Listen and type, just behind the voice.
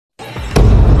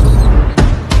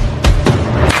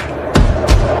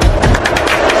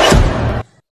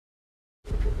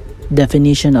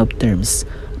Definition of terms: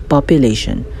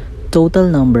 population, total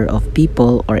number of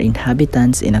people or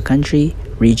inhabitants in a country,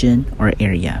 region, or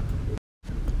area.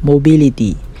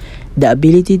 Mobility, the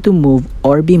ability to move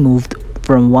or be moved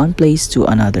from one place to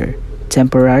another,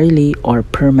 temporarily or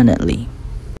permanently.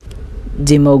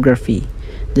 Demography,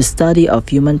 the study of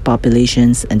human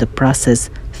populations and the process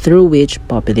through which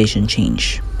population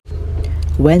change.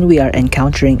 When we are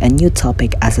encountering a new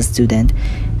topic as a student,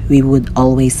 we would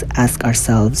always ask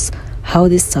ourselves how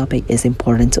this topic is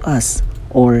important to us,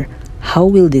 or how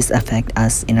will this affect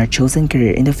us in our chosen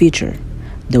career in the future,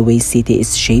 the way city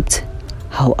is shaped,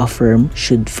 how a firm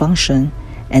should function,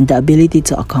 and the ability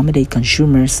to accommodate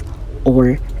consumers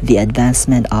or the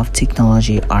advancement of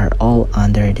technology are all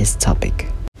under this topic.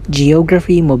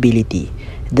 Geography mobility,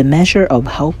 the measure of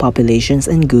how populations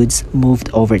and goods moved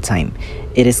over time.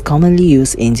 It is commonly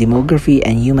used in demography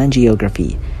and human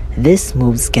geography. These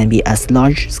moves can be as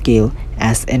large scale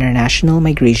as international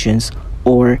migrations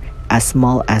or as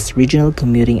small as regional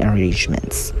commuting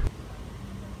arrangements.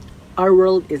 Our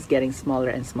world is getting smaller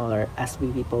and smaller as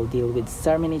we people deal with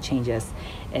so many changes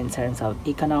in terms of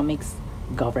economics,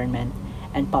 government,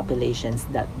 and populations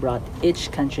that brought each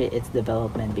country its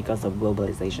development because of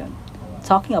globalization.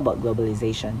 Talking about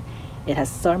globalization, it has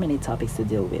so many topics to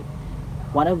deal with.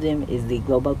 One of them is the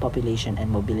global population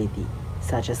and mobility,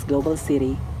 such as global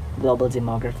city, global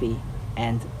demography,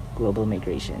 and global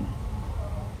migration.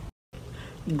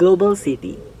 Global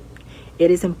city. It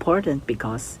is important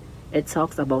because it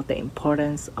talks about the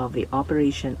importance of the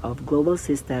operation of global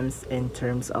systems in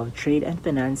terms of trade and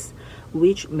finance,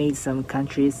 which made some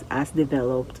countries as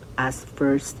developed as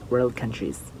first world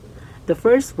countries. The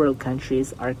first world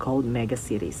countries are called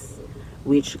megacities,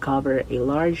 which cover a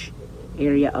large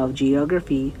area of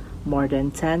geography, more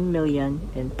than 10 million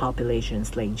in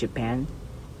populations like Japan,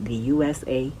 the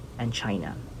USA, and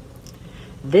China.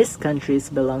 These countries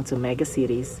belong to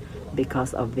megacities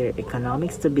because of their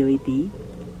economic stability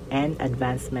and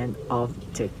advancement of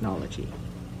technology.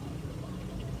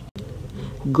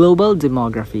 Global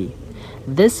demography.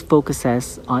 This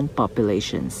focuses on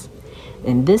populations.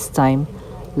 In this time,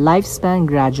 lifespan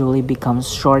gradually becomes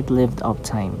short-lived of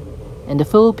time. In the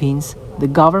Philippines, the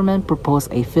government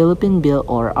proposed a Philippine Bill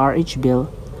or RH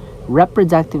Bill,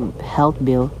 Reproductive Health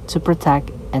Bill, to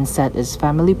protect and set its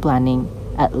family planning,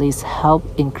 at least help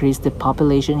increase the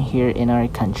population here in our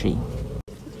country.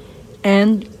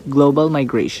 And global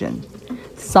migration.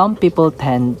 Some people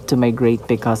tend to migrate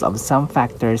because of some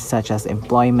factors such as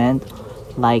employment,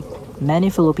 like many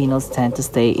Filipinos tend to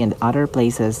stay in other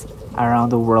places around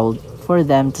the world for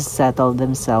them to settle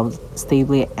themselves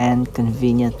stably and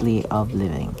conveniently of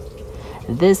living.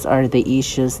 These are the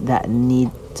issues that need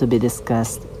to be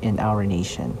discussed in our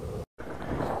nation.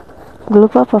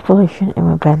 Global population and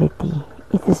mobility.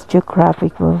 It is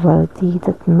geographic mobility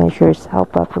that measures how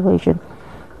population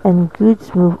and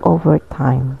goods move over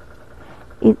time.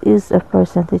 It is a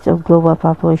percentage of global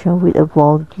population with a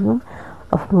volume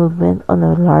of movement on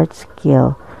a large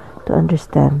scale. To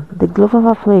understand, the global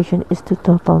population is the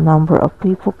total number of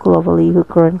people globally who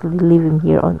currently living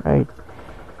here on Earth.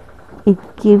 It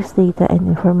gives data and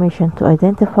information to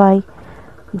identify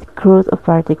the growth of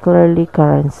particularly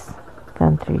current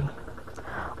country.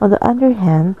 On the other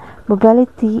hand,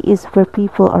 mobility is where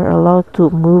people are allowed to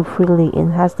move freely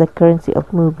and has the currency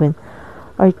of movement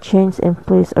or change in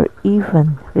place or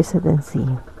even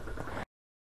residency.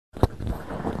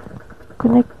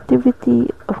 Connectivity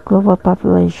of global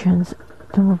populations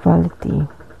to mobility.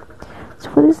 So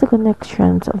what is the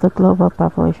connections of the global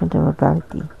population to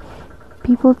mobility?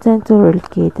 People tend to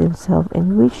relocate themselves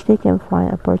in which they can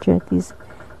find opportunities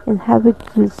and have a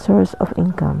good source of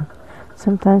income.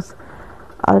 Sometimes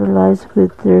otherwise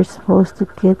with they're supposed to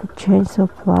get a chance of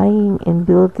flying and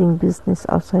building business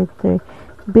outside their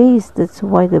base. That's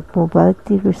why the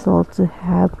mobility results to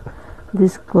have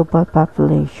this global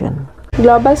population.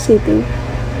 Global city.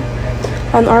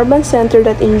 An urban center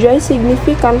that enjoys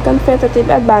significant competitive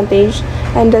advantage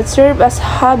and that serves as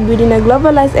hub within a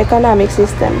globalized economic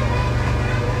system.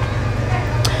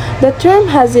 The term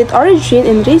has its origin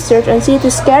in research on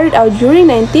cities carried out during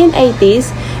 1980s,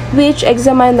 which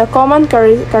examined the common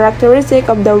characteristic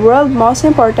of the world's most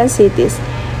important cities.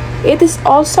 It is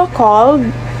also called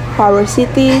Power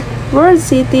City, World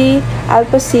City,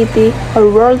 Alpha City,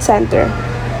 or World Center.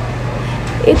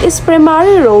 It is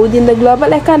primarily rooted in the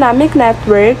global economic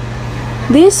network.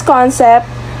 This concept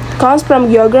comes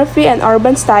from geography and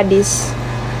urban studies,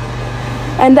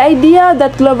 and the idea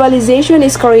that globalization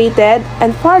is created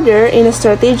and further in a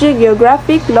strategic,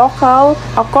 geographic, local,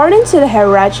 according to the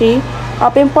hierarchy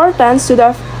of importance to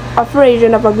the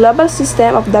operation of a global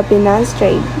system of the finance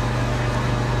trade.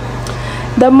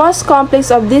 The most complex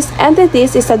of these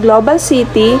entities is a global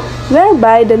city,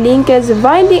 whereby the linkage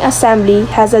binding assembly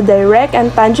has a direct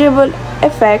and tangible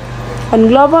effect on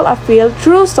global appeal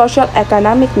through social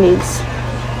economic needs.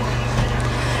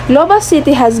 Global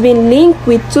city has been linked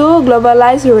with two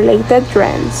globalized related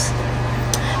trends.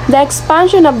 The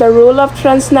expansion of the role of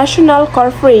transnational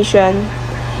corporation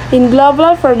in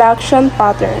global production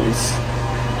patterns,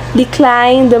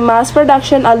 decline the mass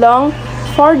production along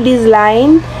for this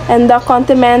line, and the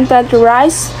continental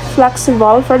rise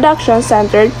flexible production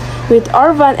centered with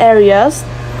urban areas.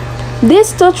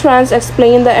 These two trends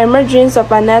explain the emergence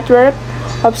of a network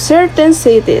of certain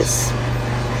cities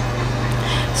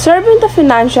serving the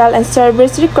financial and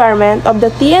service requirement of the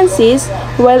TNCs,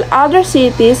 while other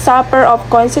cities suffer of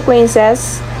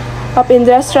consequences of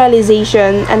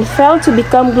industrialization and fail to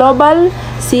become global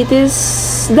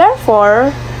cities,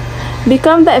 therefore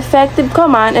become the effective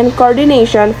command and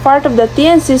coordination part of the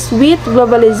TNCs with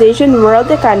globalization world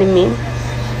economy.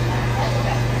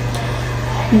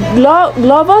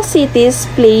 Global cities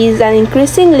plays an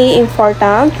increasingly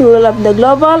important role at the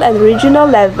global and regional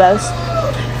levels,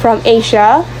 from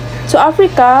Asia to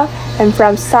Africa and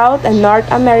from South and North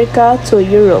America to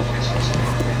Europe.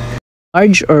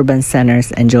 Large urban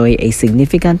centers enjoy a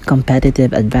significant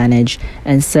competitive advantage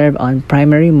and serve on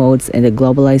primary modes in the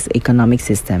globalized economic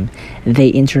system. They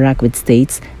interact with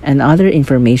states and other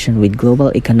information with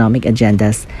global economic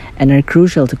agendas and are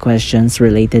crucial to questions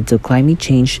related to climate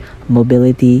change,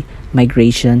 mobility,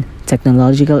 migration,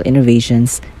 technological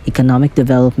innovations, economic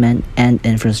development, and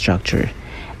infrastructure.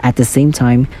 At the same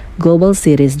time, global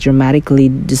cities dramatically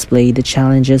display the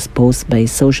challenges posed by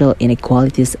social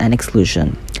inequalities and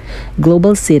exclusion.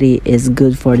 Global city is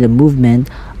good for the movement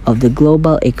of the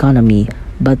global economy,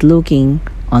 but looking,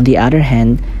 on the other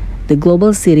hand, the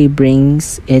global city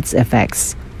brings its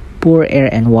effects: poor air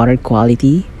and water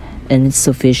quality,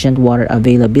 insufficient water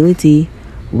availability,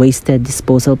 wasted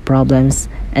disposal problems,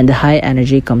 and the high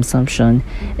energy consumption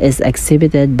is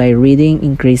exhibited by reading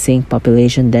increasing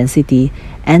population density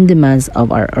and demands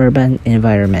of our urban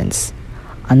environments.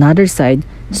 Another side,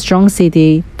 strong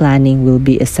city planning will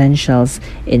be essentials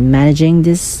in managing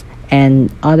this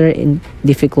and other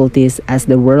difficulties as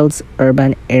the world's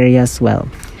urban areas swell.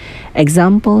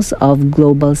 Examples of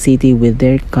global city with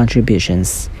their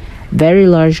contributions. Very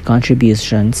large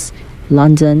contributions,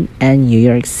 London and New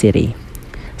York City.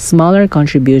 Smaller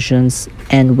contributions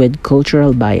and with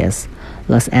cultural bias,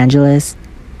 Los Angeles,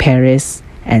 Paris,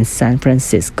 and San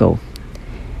Francisco.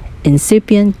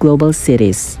 Incipient global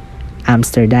cities,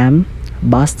 Amsterdam,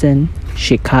 Boston,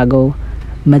 Chicago,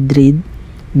 Madrid,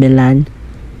 Milan,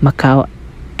 Macau,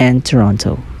 and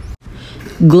Toronto.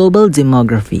 Global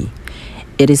demography.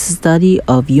 It is a study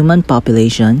of human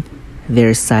population,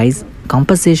 their size,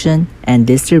 composition, and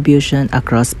distribution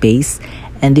across space,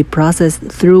 and the process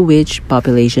through which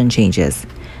population changes.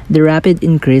 The rapid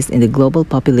increase in the global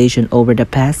population over the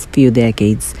past few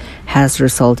decades has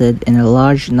resulted in a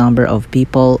large number of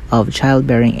people of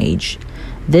childbearing age.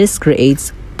 This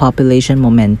creates population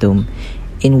momentum,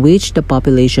 in which the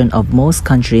population of most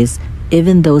countries,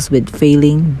 even those with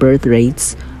failing birth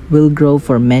rates, will grow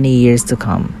for many years to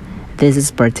come. This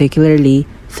is particularly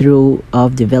true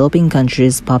of developing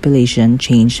countries' population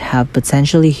change have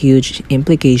potentially huge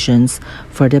implications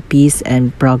for the peace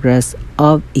and progress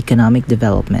of economic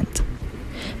development.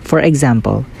 For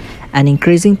example, an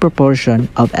increasing proportion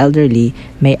of elderly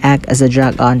may act as a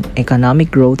drag on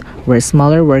economic growth, where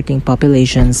smaller working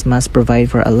populations must provide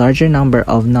for a larger number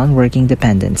of non-working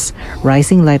dependents.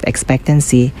 Rising life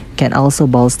expectancy can also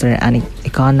bolster an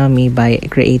economy by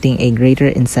creating a greater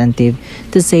incentive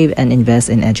to save and invest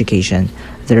in education,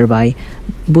 thereby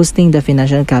boosting the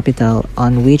financial capital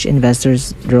on which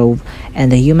investors drove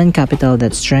and the human capital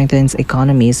that strengthens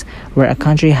economies where a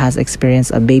country has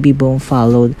experienced a baby boom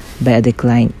followed by a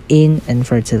decline in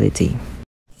infertility.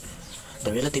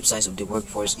 The relative size of the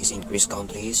workforce is increased.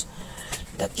 Countries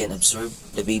that can absorb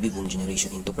the baby boom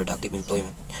generation into productive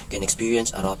employment can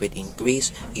experience a rapid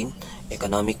increase in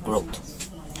economic growth.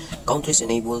 Countries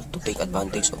enabled to take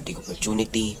advantage of the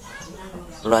opportunity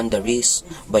run the risk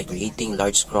by creating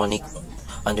large chronic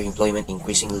underemployment,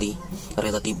 increasingly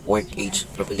relative work age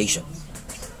population.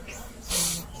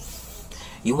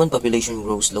 Human population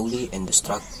grows slowly and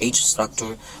the age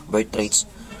structure, birth rates,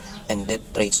 and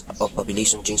death rates of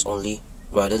population change only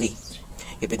gradually.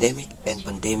 Epidemic and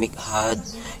pandemic had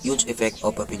huge effect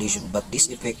on population, but these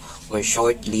effects were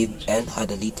short-lived and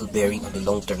had a little bearing on the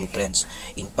long-term trends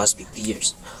in past 50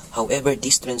 years. However,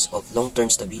 this trends of long-term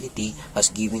stability has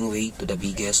given way to the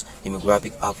biggest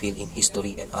demographic uphill in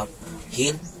history and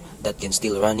uphill that can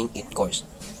still running its course.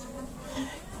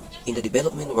 In the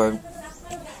development world,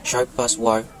 Sharp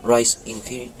post-war rise in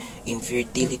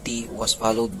infertility was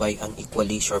followed by an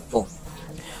equally sharp fall.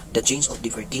 The change of the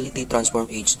fertility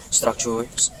transformed age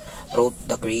structures brought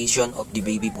the creation of the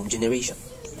baby boom generation.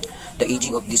 The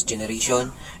aging of this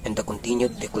generation and the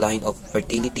continued decline of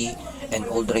fertility and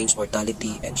old range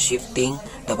mortality and shifting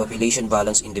the population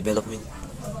balance in developing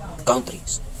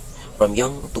countries from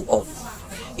young to old.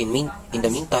 In the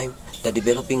meantime, the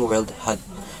developing world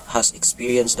has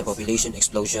experienced the population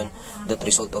explosion that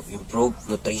result of improved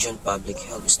nutrition, public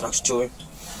health structure,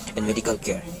 and medical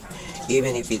care.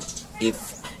 Even if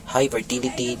high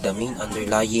fertility, the main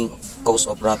underlying cause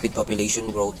of rapid population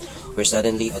growth, were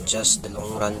suddenly adjust the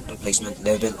long-run replacement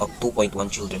level of 2.1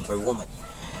 children per woman.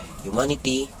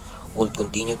 Humanity would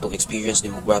continue to experience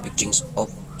demographic change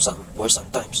for some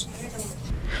times.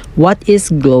 What is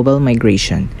global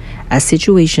migration? A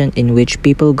situation in which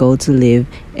people go to live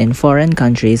in foreign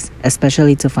countries,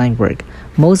 especially to find work.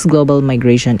 Most global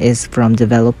migration is from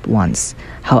developed ones.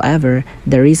 However,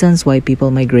 the reasons why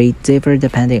people migrate differ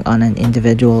depending on an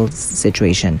individual's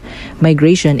situation.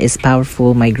 Migration is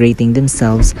powerful, migrating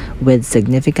themselves with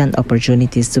significant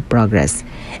opportunities to progress.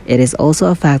 It is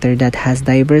also a factor that has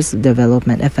diverse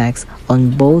development effects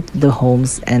on both the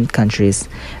homes and countries.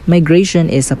 Migration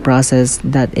is a process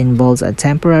that involves a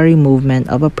temporary movement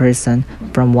of a person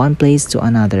from one place to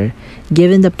another,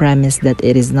 given the premise that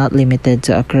it is not limited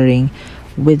to occurring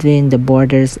within the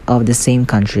borders of the same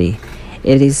country.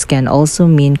 Can also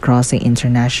mean crossing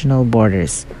international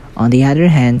borders. On the other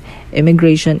hand,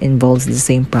 immigration involves the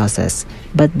same process,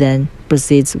 but then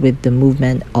proceeds with the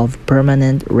movement of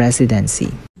permanent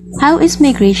residency. How is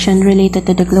migration related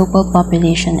to the global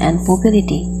population and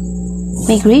mobility?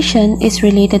 Migration is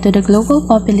related to the global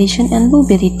population and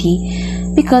mobility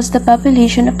because the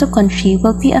population of the country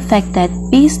will be affected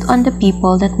based on the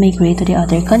people that migrate to the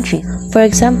other country. For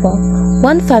example,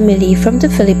 one family from the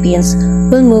Philippines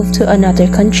will move to another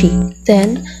country.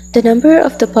 Then, the number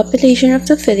of the population of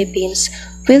the Philippines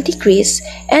will decrease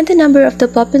and the number of the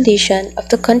population of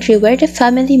the country where the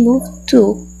family moved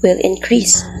to will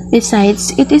increase.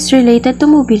 Besides, it is related to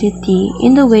mobility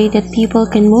in the way that people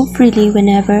can move freely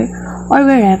whenever or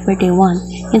wherever they want.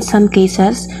 In some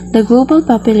cases, the global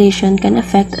population can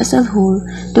affect as a whole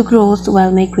the growth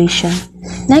while migration.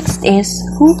 Next is,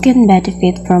 who can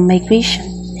benefit from migration?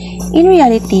 In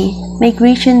reality,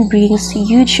 migration brings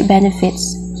huge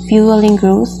benefits, fueling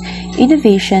growth,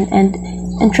 innovation, and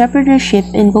entrepreneurship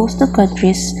in both the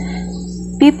countries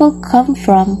people come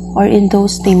from or in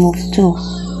those they move to.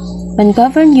 When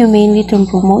governed humanely to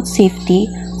promote safety,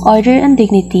 order, and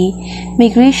dignity,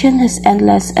 migration has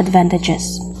endless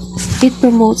advantages. It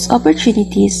promotes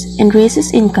opportunities and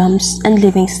raises incomes and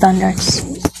living standards.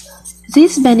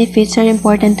 These benefits are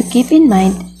important to keep in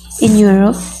mind in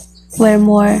Europe, where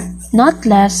more, not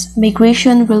less,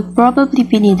 migration will probably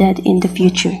be needed in the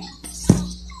future.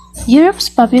 Europe's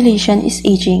population is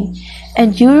aging,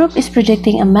 and Europe is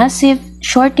projecting a massive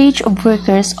shortage of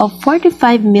workers of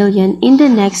 45 million in the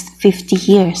next 50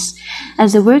 years,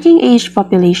 as the working age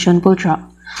population will drop.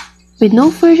 With no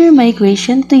further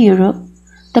migration to Europe,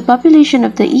 the population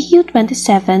of the EU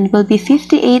 27 will be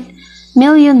 58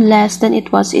 million less than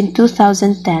it was in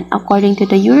 2010, according to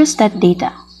the Eurostat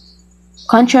data.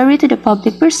 Contrary to the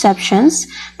public perceptions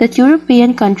that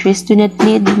European countries do not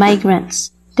need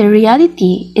migrants, the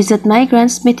reality is that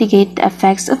migrants mitigate the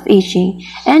effects of aging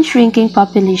and shrinking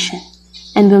population,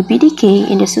 and will be decay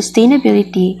in the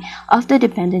sustainability of the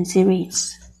dependency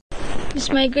rates.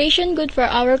 Is migration good for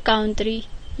our country?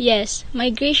 Yes,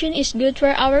 migration is good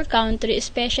for our country,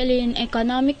 especially in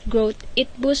economic growth. It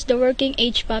boosts the working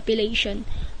age population.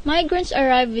 Migrants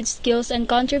arrive with skills and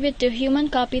contribute to human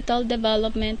capital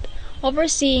development.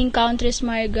 Overseeing countries'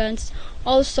 migrants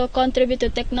also contribute to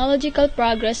technological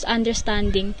progress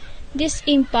understanding. This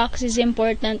impact is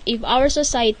important if our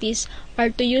societies are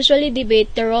to usually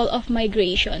debate the role of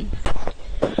migration.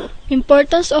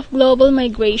 Importance of global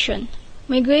migration.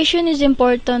 Migration is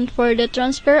important for the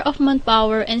transfer of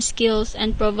manpower and skills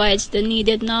and provides the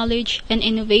needed knowledge and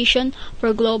innovation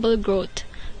for global growth.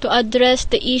 To address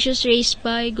the issues raised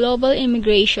by global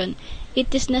immigration,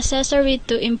 it is necessary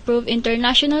to improve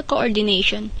international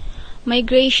coordination.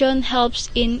 Migration helps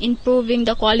in improving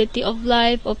the quality of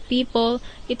life of people.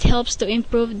 It helps to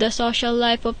improve the social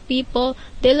life of people.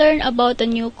 They learn about a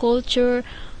new culture,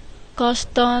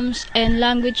 customs, and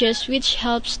languages, which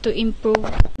helps to improve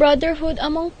brotherhood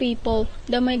among people.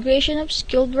 The migration of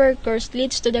skilled workers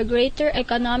leads to the greater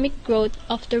economic growth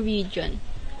of the region.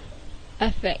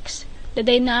 Effects. The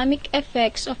dynamic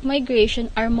effects of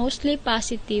migration are mostly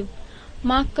positive.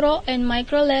 Macro and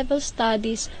micro level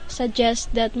studies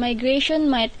suggest that migration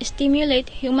might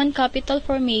stimulate human capital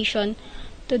formation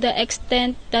to the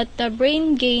extent that the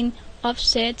brain gain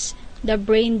offsets the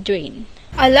brain drain.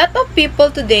 A lot of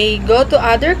people today go to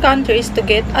other countries to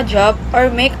get a job or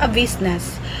make a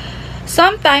business.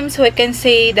 Sometimes we can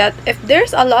say that if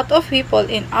there's a lot of people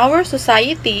in our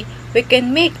society, we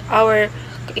can make our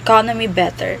economy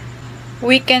better.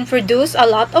 We can produce a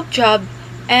lot of jobs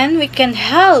and we can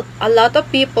help a lot of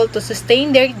people to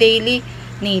sustain their daily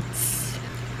needs.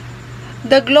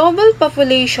 The global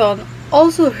population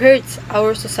also hurts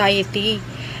our society.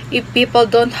 If people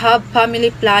don't have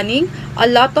family planning, a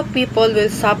lot of people will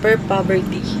suffer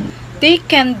poverty. They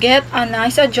can get a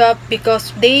nicer job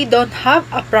because they don't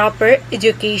have a proper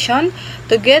education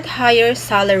to get higher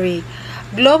salary.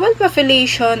 Global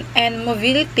population and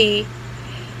mobility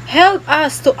help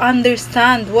us to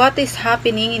understand what is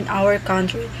happening in our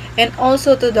country and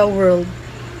also to the world.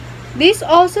 This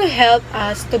also helps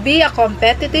us to be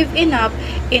competitive enough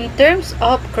in terms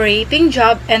of creating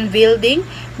jobs and building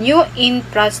new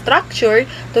infrastructure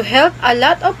to help a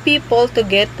lot of people to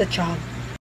get the job.